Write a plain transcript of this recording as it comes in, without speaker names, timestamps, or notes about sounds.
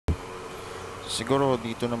Siguro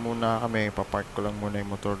dito na muna kami. Papark ko lang muna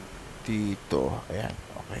yung motor dito. Ayan,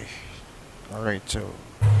 okay. Alright, so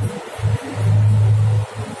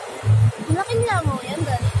Malaking langaw yan,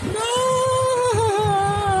 Daddy. No!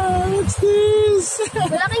 What's this?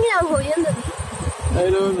 Malaking langaw yan, Daddy. I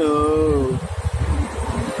don't know.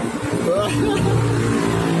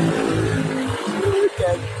 Look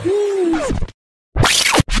at this.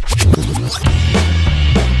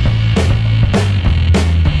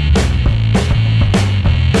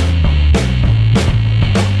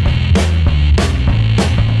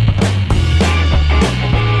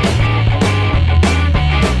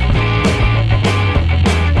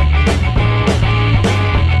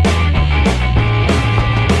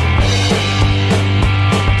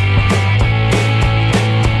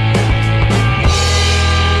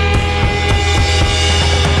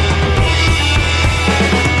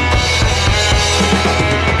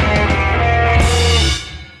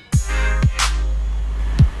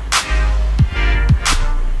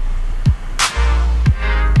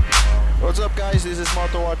 what's up guys, this is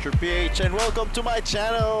Moto Watcher PH and welcome to my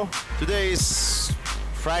channel. Today is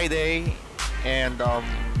Friday and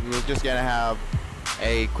we're just gonna have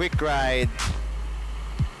a quick ride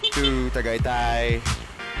to Tagaytay.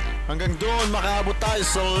 Hanggang doon makaabot tayo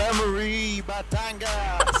sa Lemery,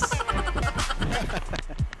 Batangas.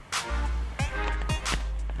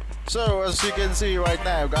 So as you can see right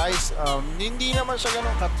now guys, hindi naman siya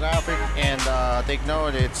ganun ka-traffic and take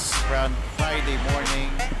note, it's around Friday morning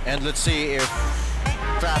and let's see if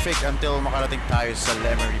traffic until makarating tayo sa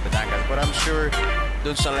Lemery, Batangas. But I'm sure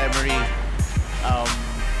dun sa Lemery,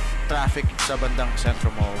 traffic sa bandang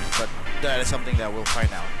Central Mall, but that is something that we'll find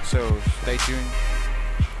out. So stay tuned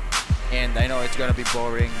and I know it's gonna be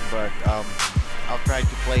boring, but I'll try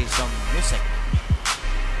to play some music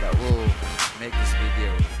that will make this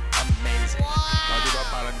video amazing. Wow. Diba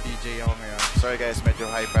parang DJ ako ngayon. Sorry guys, medyo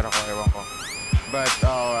hyper ako, ewan ko. But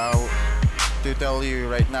to tell you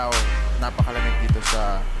right now, napakalamig dito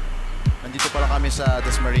sa... Nandito pala kami sa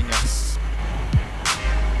Dasmariñas.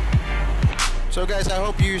 So guys, I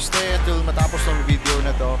hope you stay until matapos ng video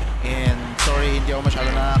na to. And sorry, hindi ako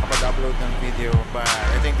masyado nakakapag-upload ng video. But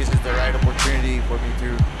I think this is the right opportunity for me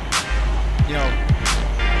to, you know,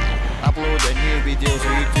 upload a new video to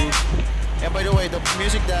YouTube. And by the way, the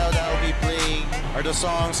music that I'll be playing are the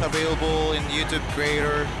songs available in YouTube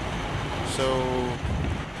Creator. So,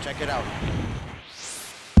 check it out.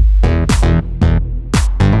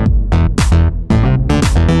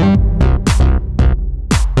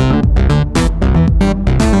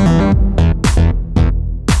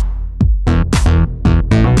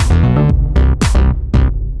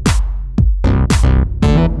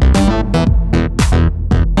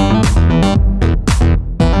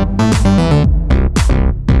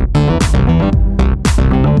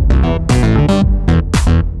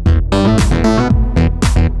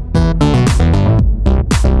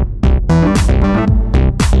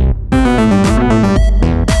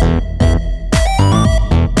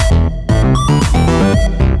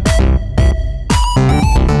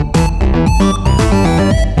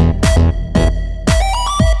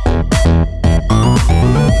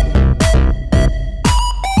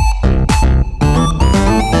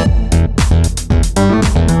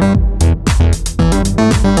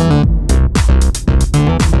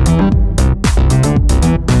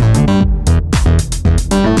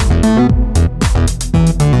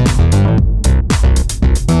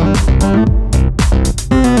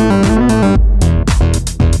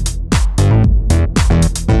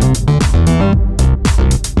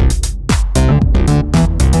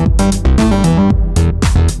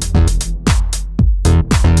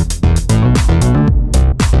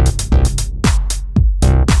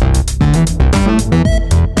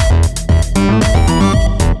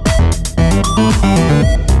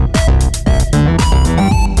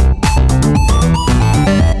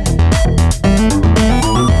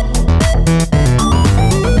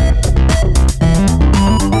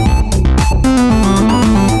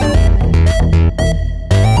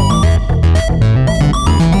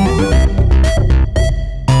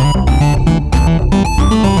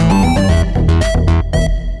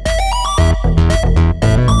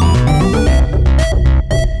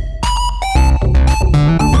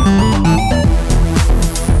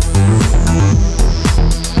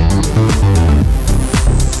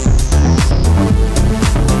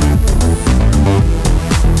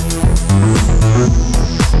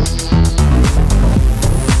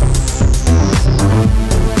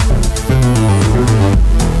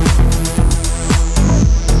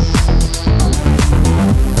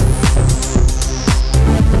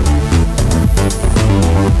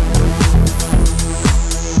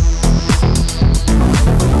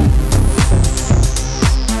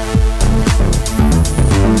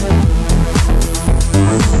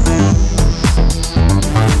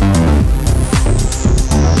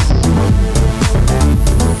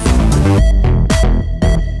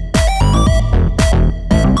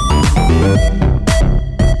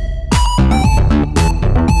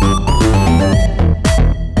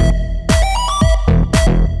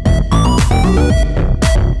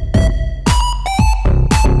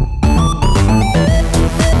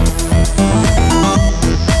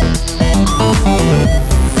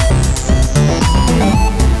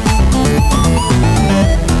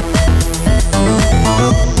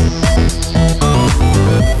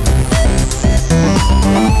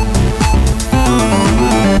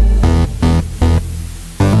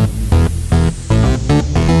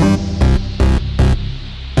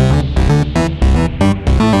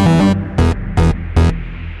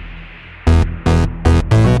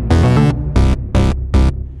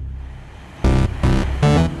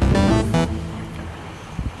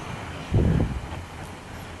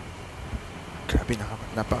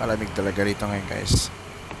 napakalamig talaga rito ngayon, guys.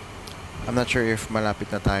 I'm not sure if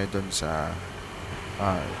malapit na tayo dun sa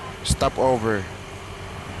stopover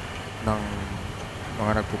ng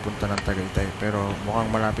mga nagpupunta ng Tagaytay, pero mukhang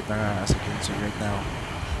malapit na nga as I can see right now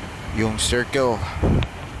yung circle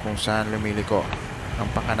kung saan lumiliko ang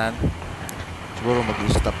pakanan. Siguro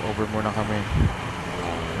mag-stop over muna kami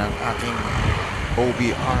ng aking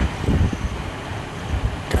OBR.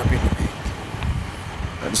 Grabe na.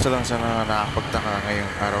 Gusto lang sana nakakapagtaka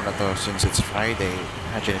ngayong araw na to since it's Friday.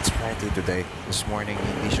 Imagine it's Friday today. This morning,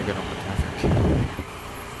 hindi siya ganun ka-traffic.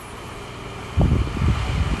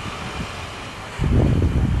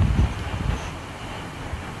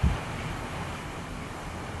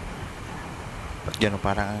 Ba't gano'n?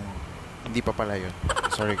 Parang hindi pa pala yun.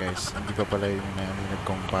 Sorry guys, hindi pa pala yun na narinig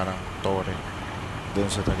kong parang tore doon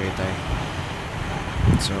sa Tagaytay.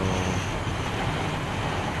 So,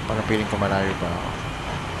 parang feeling ko malayo pa ako.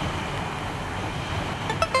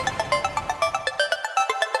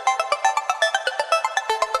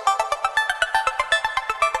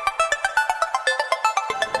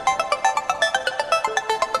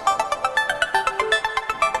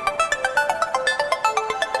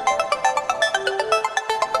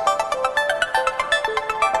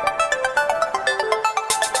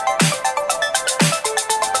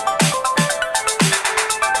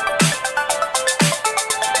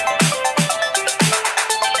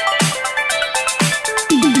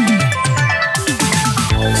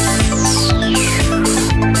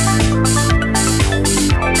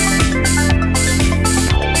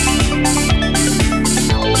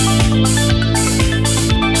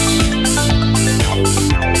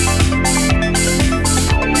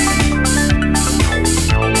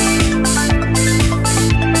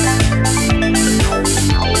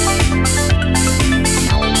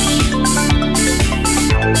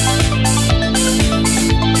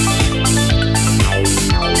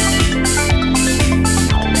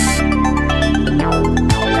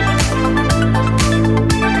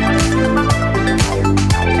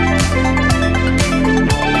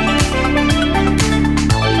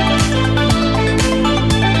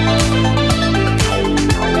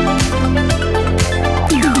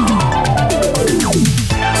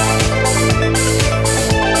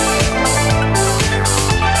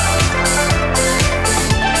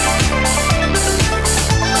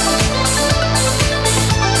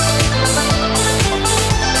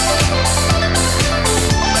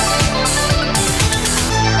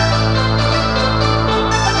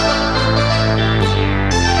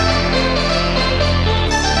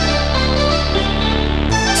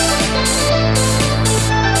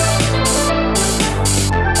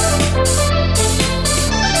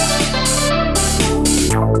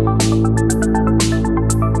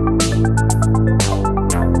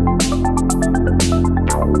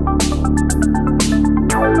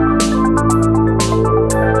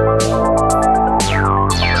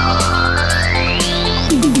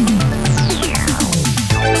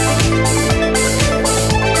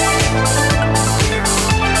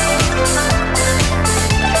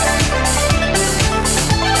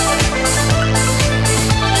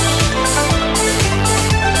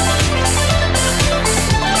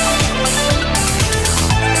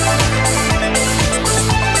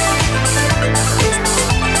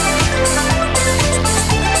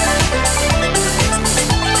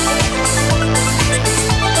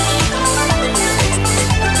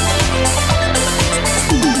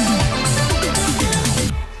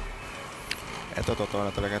 totoo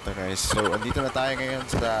na talaga to, guys. So, andito na tayo ngayon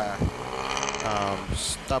sa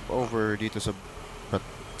stopover dito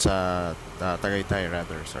sa Tagaytay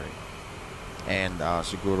rather, sorry. And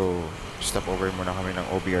siguro stopover muna kami ng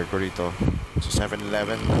OBR ko dito sa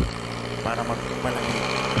 7-Eleven para magmalaki.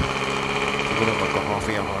 Siguro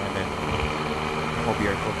magka-coffee ako and then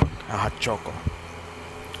OBR ko hot choco.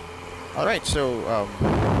 Alright, so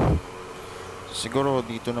siguro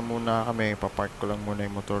dito na muna kami. Papark ko lang muna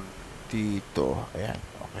yung motor dito. Ayan,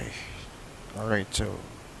 okay. Alright, so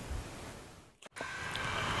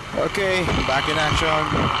okay, back in action.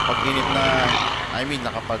 Pag-init na, I mean,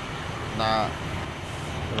 diba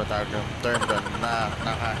tawag yung term doon,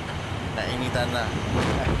 nainitan na.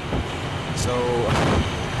 So,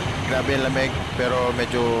 grabe yung lamig, pero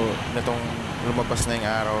medyo natong lumabas na yung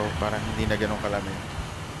araw, parang hindi na ganun kalamig.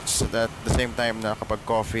 So, at the same time, nakapag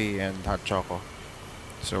coffee and hot choco.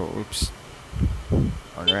 So, oops.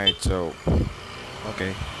 Alright, so,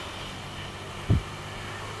 okay.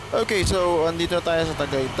 Okay, so andito tayo sa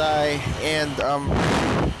Tagaytay and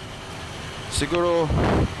siguro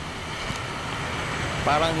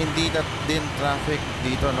parang hindi na din traffic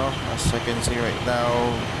dito, no? As I can see right now,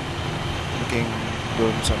 looking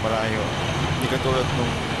doon sa malayo, Hindi katulad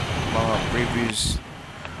nung mga previous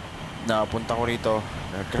na punta ko rito.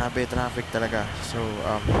 Grabe traffic talaga. So,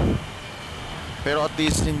 pero at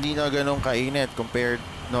least hindi na ganun kainit compared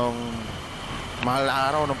nung mahal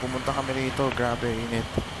na araw nung pumunta kami rito. Grabe init.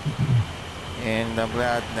 And I'm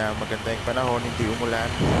glad na maganda yung panahon, hindi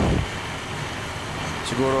umulan.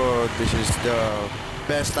 Siguro this is the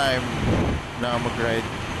best time na mag-ride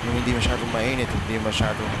yung hindi masyadong mainit, hindi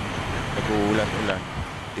masyadong nag-uulan-ulan,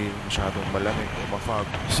 hindi masyadong malamig o ma-fog.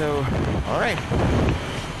 So, alright.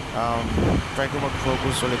 Try ko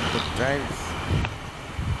mag-focus ulit mag-drive.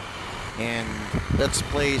 And let's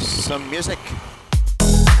play some music.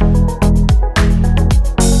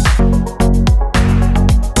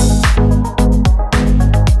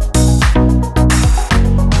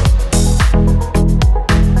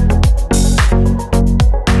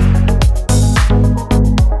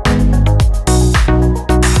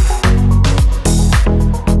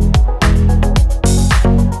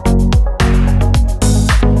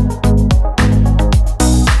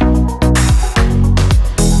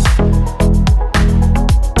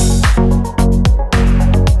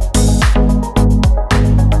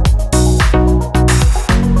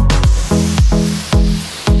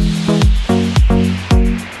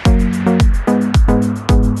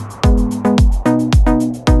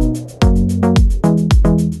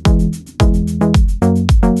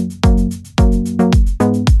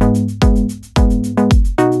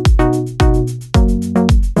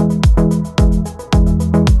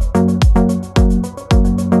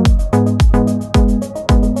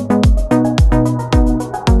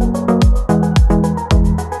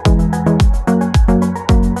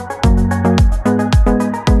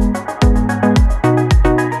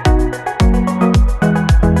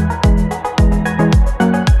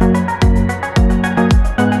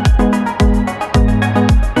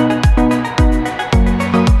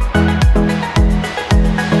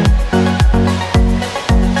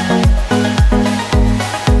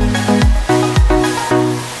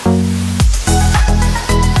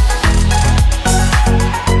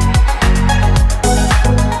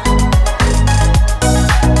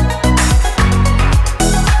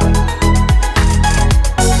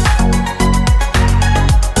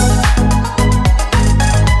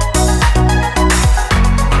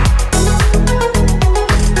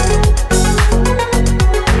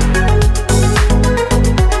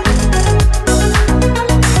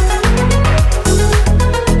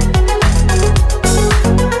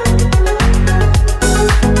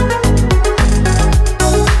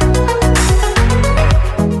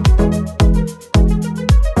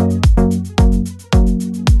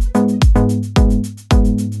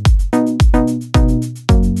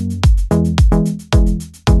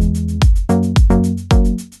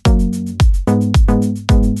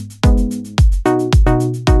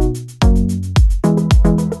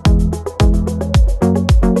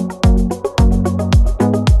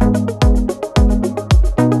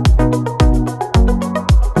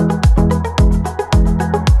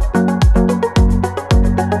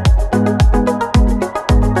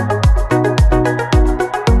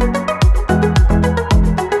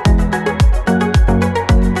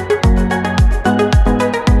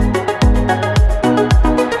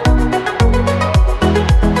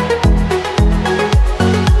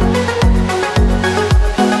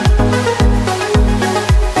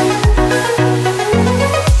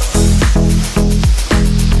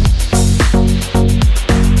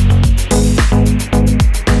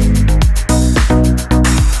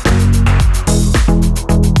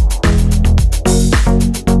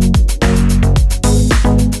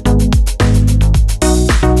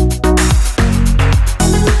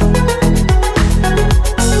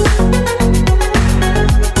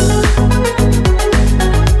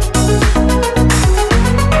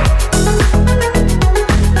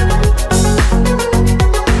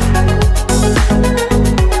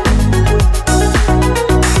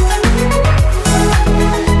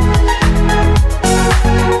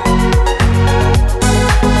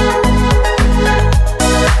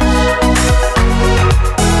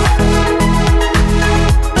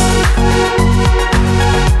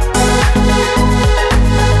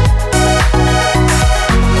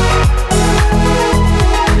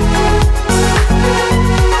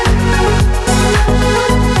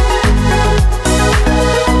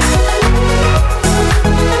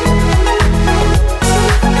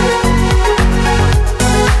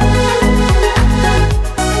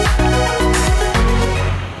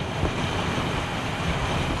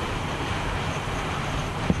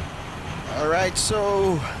 Alright,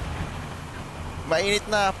 so mainit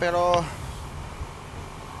na pero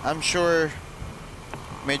I'm sure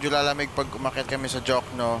medyo lalamig pag umakyat kami sa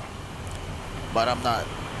Jokno. But I'm not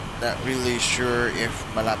that really sure if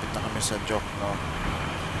malapit na kami sa Jokno.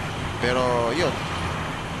 Pero yun,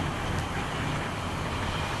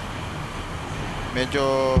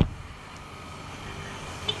 medyo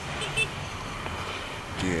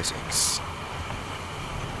GSX.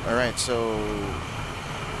 Alright, so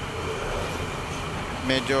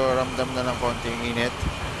medyo ramdam na ng konting init,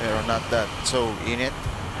 pero not that so init.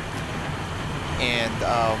 And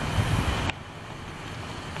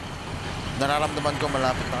nararamdaman ko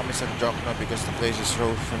malapit na kami sa Jokno because the place is so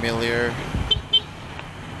familiar.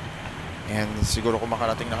 And siguro kung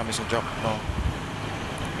makarating na kami sa Jokno,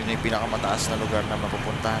 yun yung pinakamataas na lugar na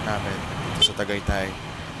mapupuntahan namin dito sa Tagaytay.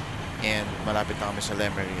 And malapit na kami sa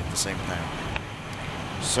Lemery at the same time.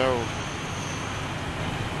 So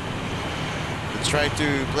let's try to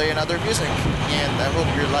play another music, and I hope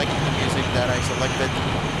you're liking the music that I selected.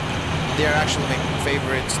 They are actually my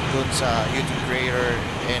favorites dun sa YouTube creator,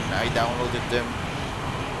 and I downloaded them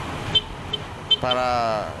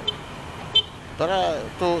para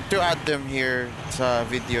to add them here sa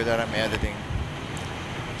video that I'm editing.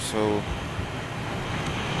 So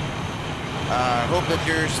hope that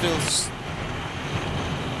you're still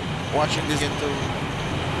watching this into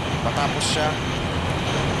matapos siya.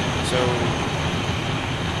 So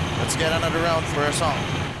let's get another round for a song.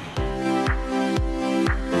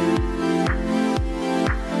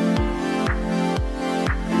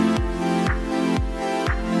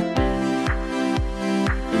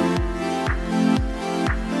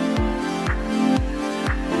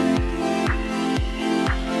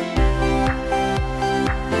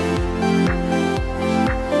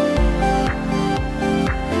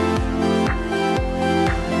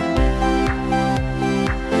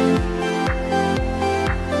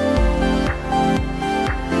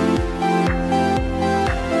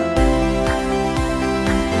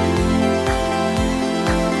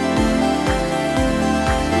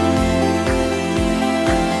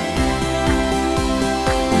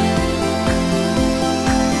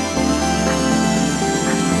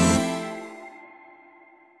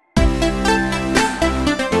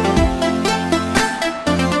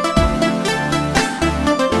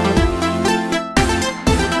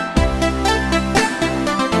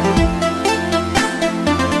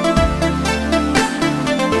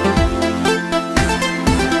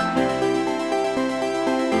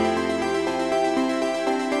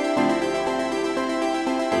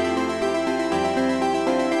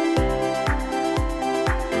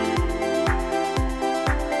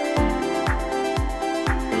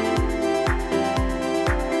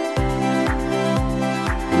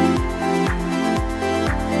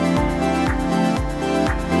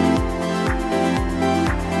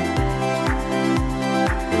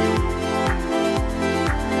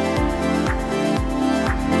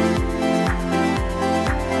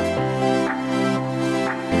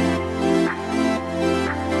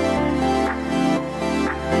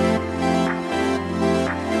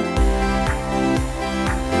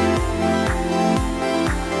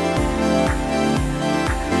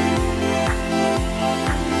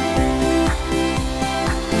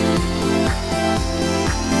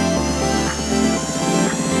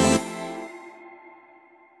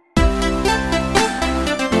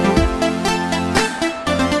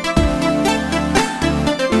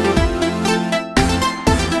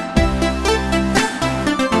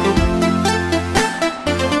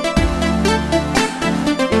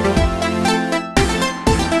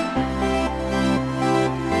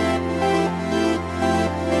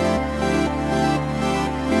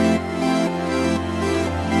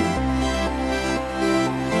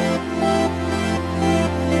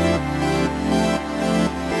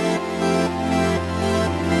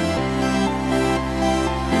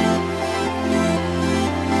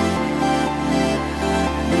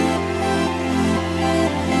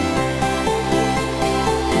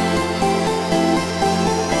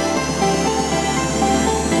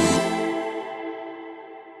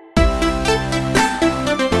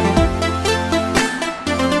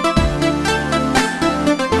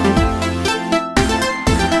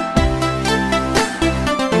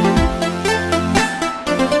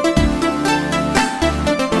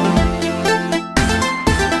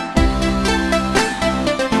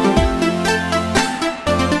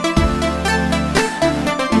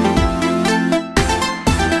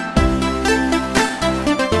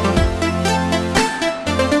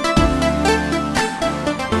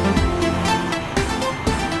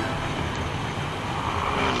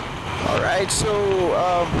 Alright, so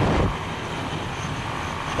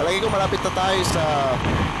palagi ko malapit na tayo sa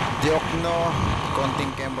Jokno. Konting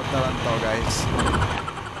kembot na lang to, guys.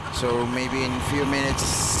 So maybe in a few minutes,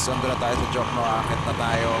 sundo na tayo sa Jokno, akit na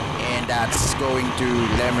tayo. And that's going to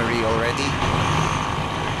Lemery already.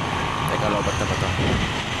 Teka, lobat na ba to?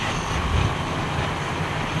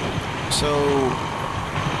 So,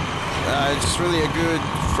 it's really a good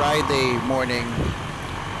Friday morning.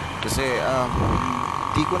 Kasi,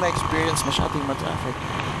 di ko na-experience masyadong ma-traffic.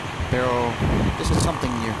 Pero, this is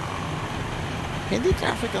something new. Hindi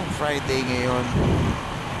traffic ang Friday ngayon.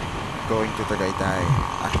 Going to Tagaytay.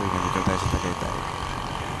 Actually, nandito tayo sa Tagaytay.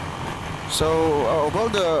 So, of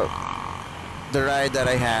all the ride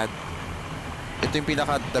that I had, ito yung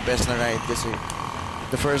the best na ride kasi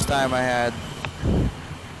the first time I had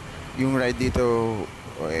yung ride dito,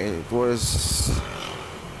 it was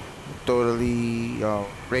totally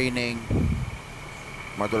raining,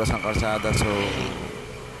 madulas ang kalsada, so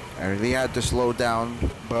I really had to slow down.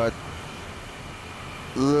 But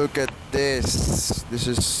look at this. This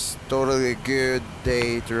is totally a good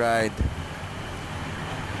day to ride.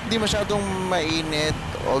 Hindi masyadong mainit,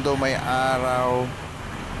 although may araw.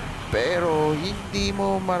 Pero hindi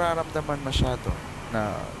mo mararamdaman masyado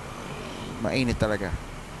na mainit talaga.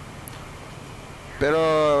 Pero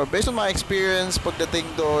based on my experience pagdating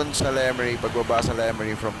doon sa Lemery, pagbaba sa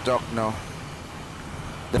Lemery from Jokno,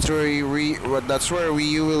 that's where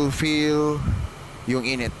you will feel yung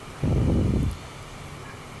init.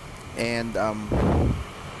 And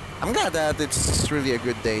I'm glad that it's really a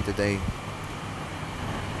good day today.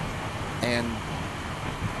 And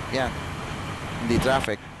yeah, hindi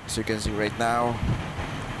traffic. As you can see right now,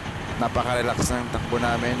 napaka-relax ng takbo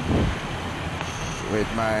namin with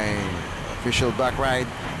my official back ride.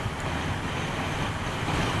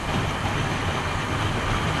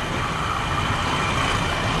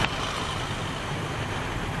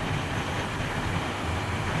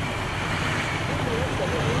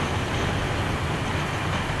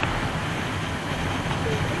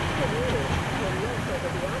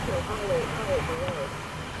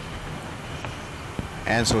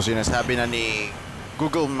 And so sinasabi na ni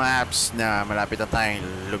Google Maps na malapit na tayong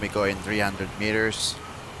lumiko in 300 meters.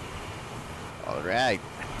 Alright,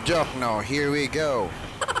 Jokno, here we go.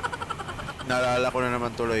 Naalala ko na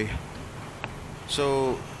naman tuloy.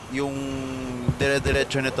 So, yung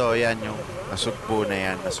dire-diretso nito, yan yung Nasugbu na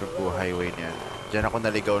yan, Nasugbu highway na yan. Diyan ako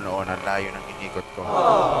naligaw noon, ang layo ng inikot ko.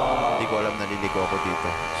 Hindi ko alam naliligaw ako dito.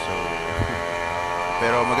 So,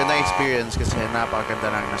 pero magandang experience kasi napakaganda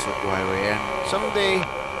ng Nasugbu highway. And someday,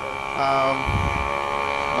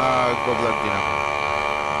 mag-vlog din ako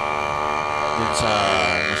dun sa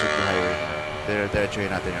Nasugbu highway. Dire-diretso yun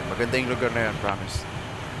natin yan. Maganda yung lugar na yan, promise.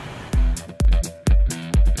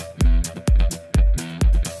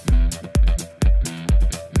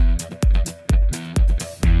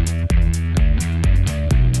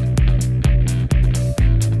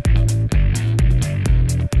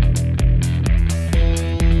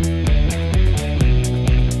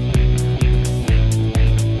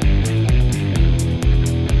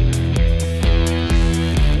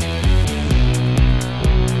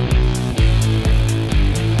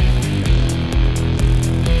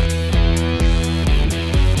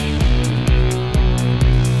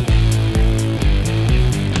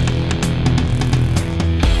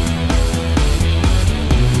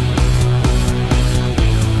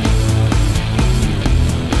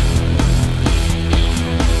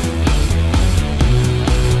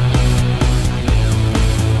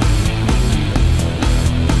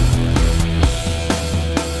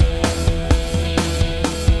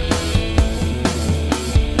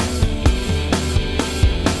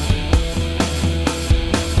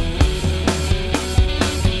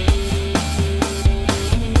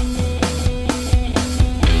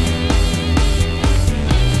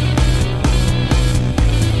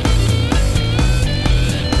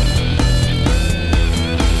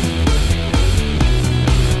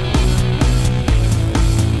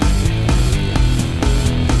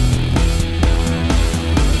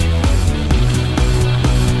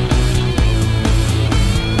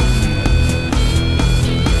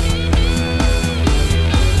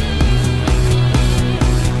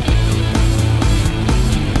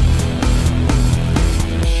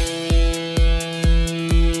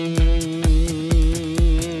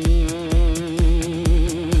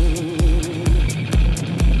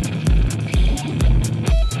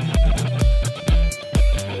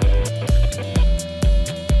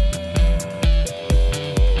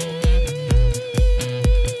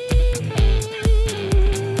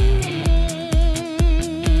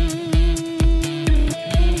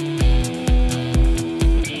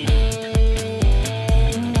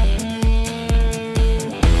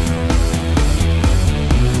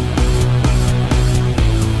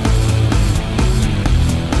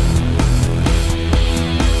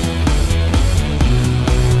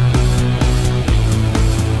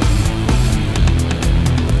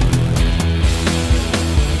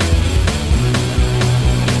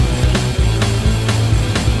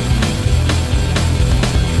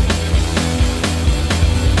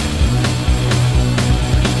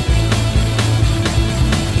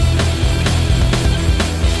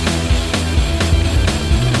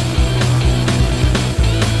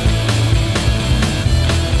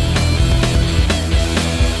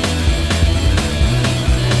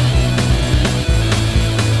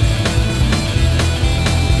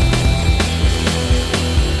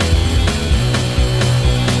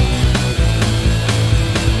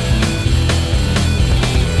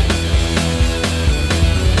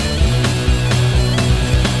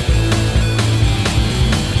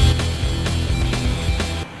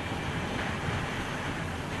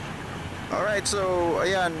 Alright, so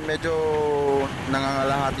ayan, medyo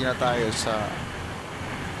nangangalahati na tayo sa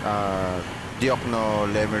Diokno,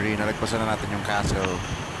 Lemery. Nalagpasan na natin yung castle.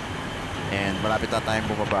 And malapit na tayong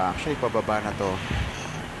bumaba. Actually, pababa na to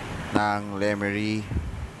ng Lemery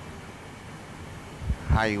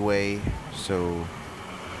Highway. So,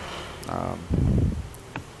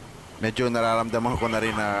 medyo nararamdaman ko na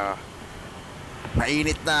rin na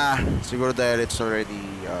mainit na. Siguro dahil it's already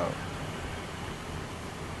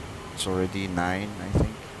 9, I think.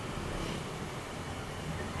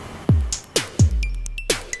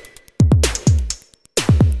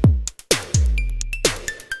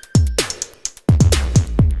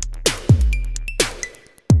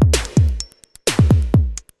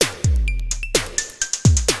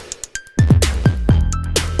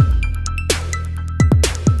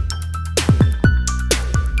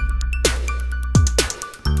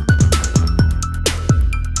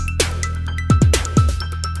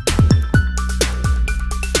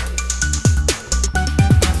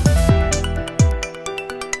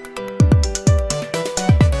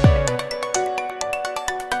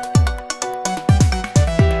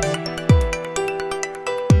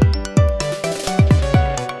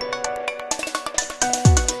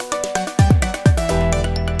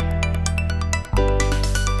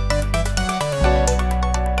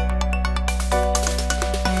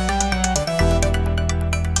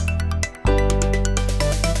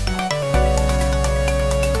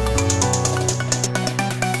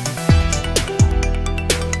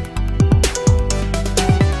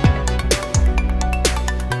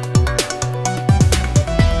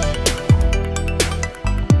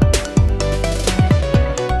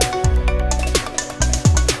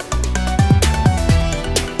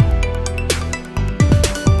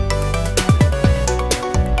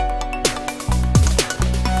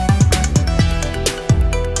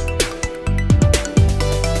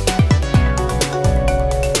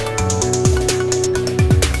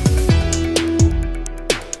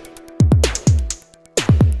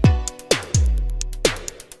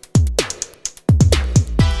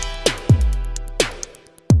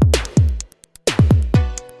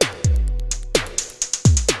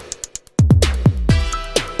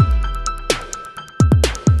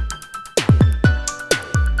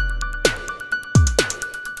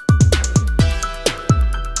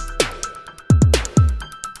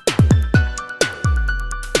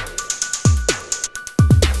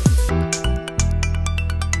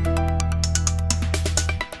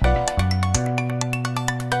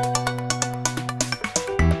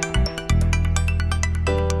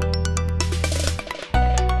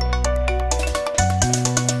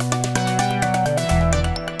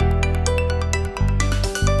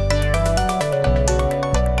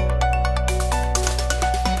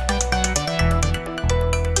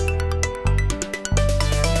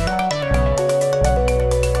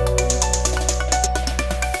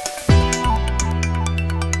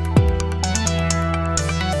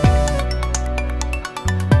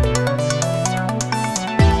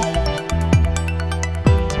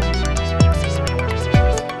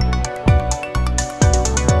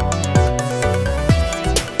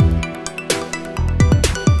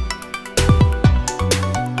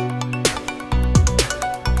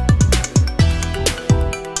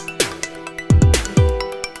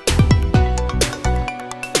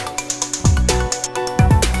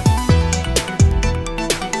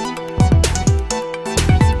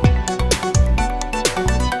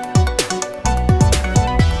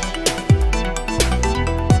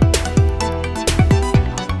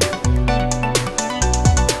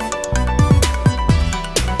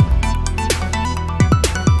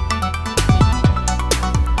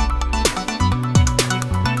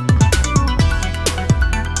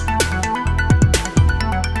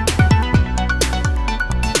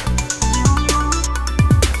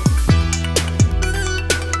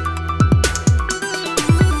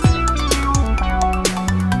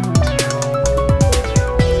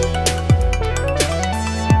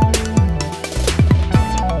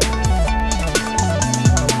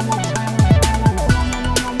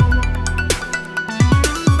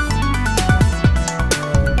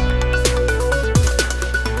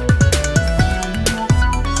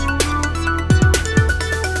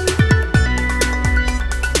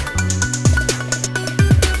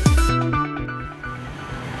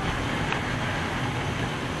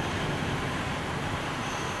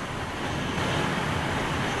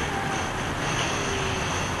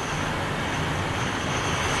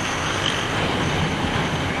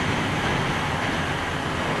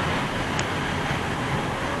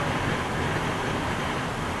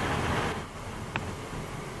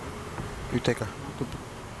 Uy, teka.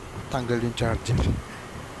 Tanggal yung charger.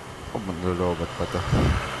 Oh, manlolobat pa to.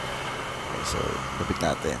 Okay, so, lapit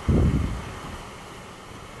natin.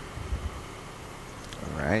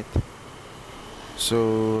 Alright.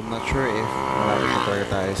 So, not sure if malapit na talaga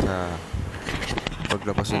tayo sa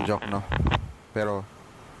paglabas ng joke, no? Pero,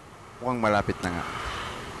 mukhang malapit na nga.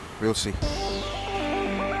 We'll see.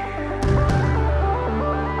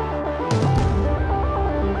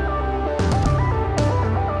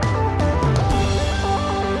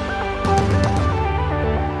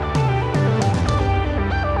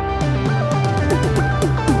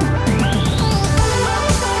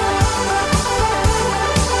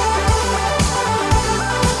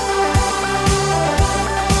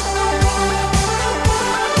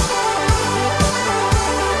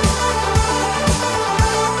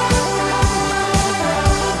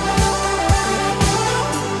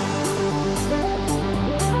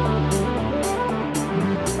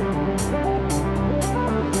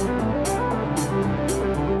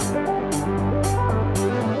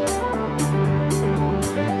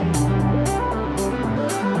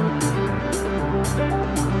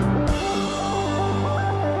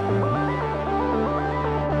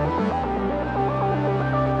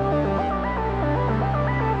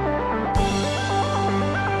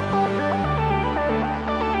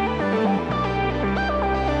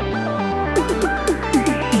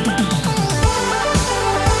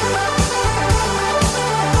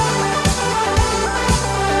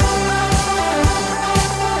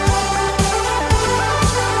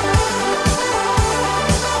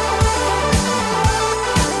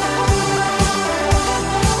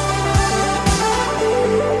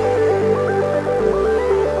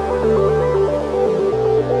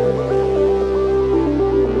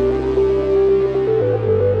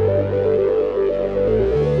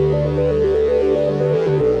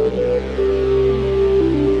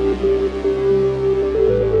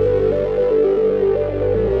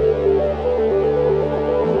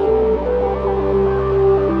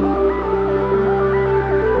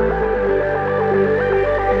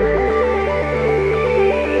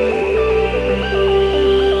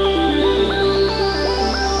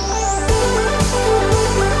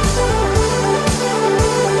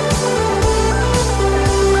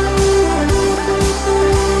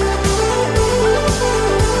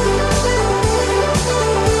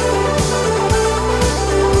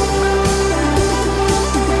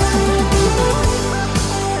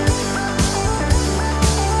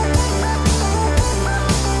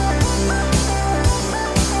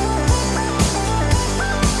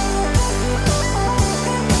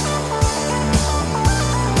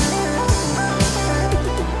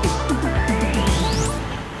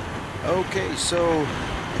 Okay, so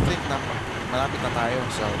I think na malapit na tayo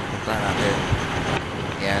sa puntahan natin.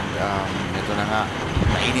 And ito na nga,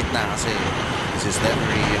 mainit na kasi this is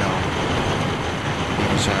Lemery, you know. Hindi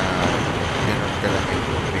mo siya ganun kalaki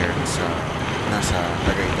compared sa nasa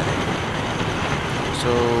Tagaytay.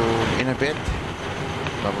 So, in a bit,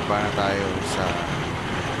 bababa na tayo sa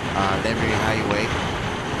Lemery Highway.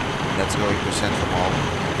 That's going to Central Mall.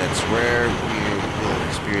 That's where we will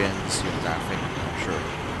experience yung traffic, I'm sure.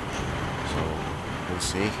 So, we'll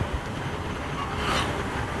see.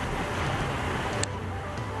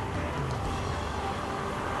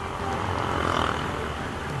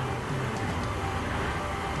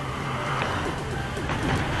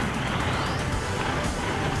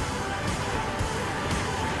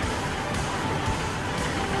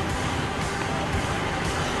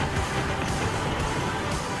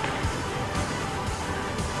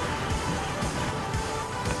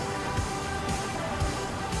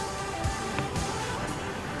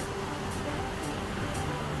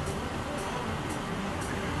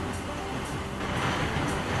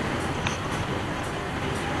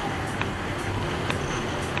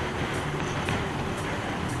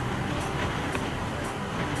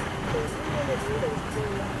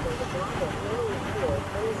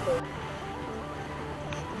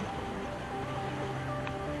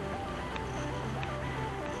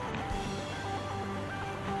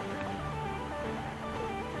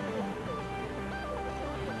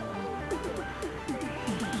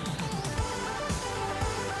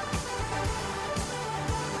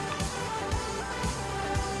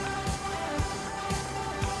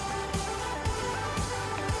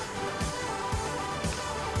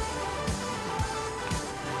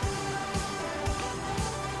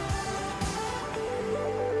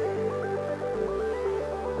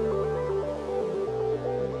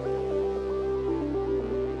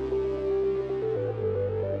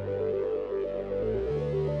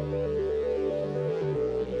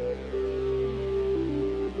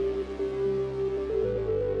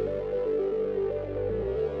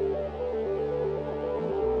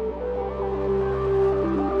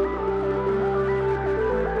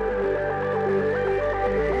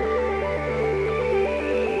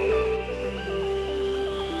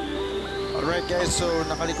 so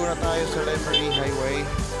nakaliko na tayo sa Lemery Highway.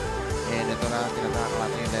 And ito na, tinataka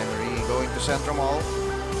natin yung Lemery. Going to Central Mall.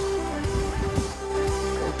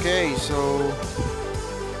 Okay, so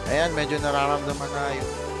ayan, medyo nararamdaman na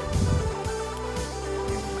yung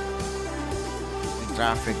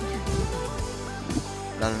traffic.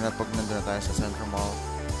 Lalo na pag nandun na tayo sa Central Mall.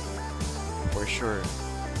 For sure.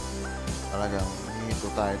 Talagang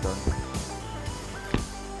mahihito tayo doon.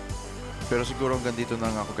 Pero siguro hanggang dito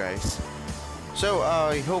na nga ako, guys. So,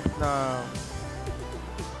 I hope na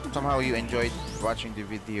somehow you enjoyed watching the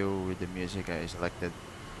video with the music I selected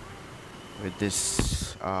with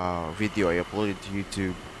this video I uploaded to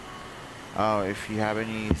YouTube. If you have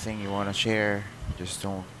anything you want to share, just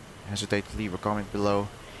don't hesitate to leave a comment below.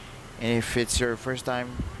 And if it's your first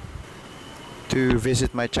time to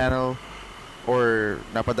visit my channel or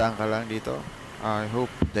napadaan ka lang dito, I hope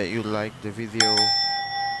that you like the video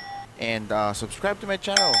and subscribe to my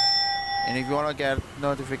channel. And if you want to get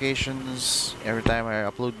notifications every time I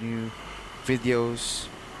upload new videos,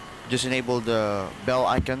 just enable the bell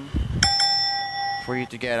icon for you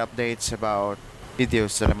to get updates about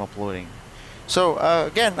videos that I'm uploading. So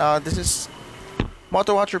again, this is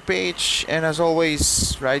Moto Watcher page, and as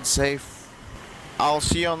always, ride safe. I'll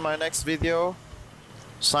see you on my next video.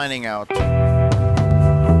 Signing out.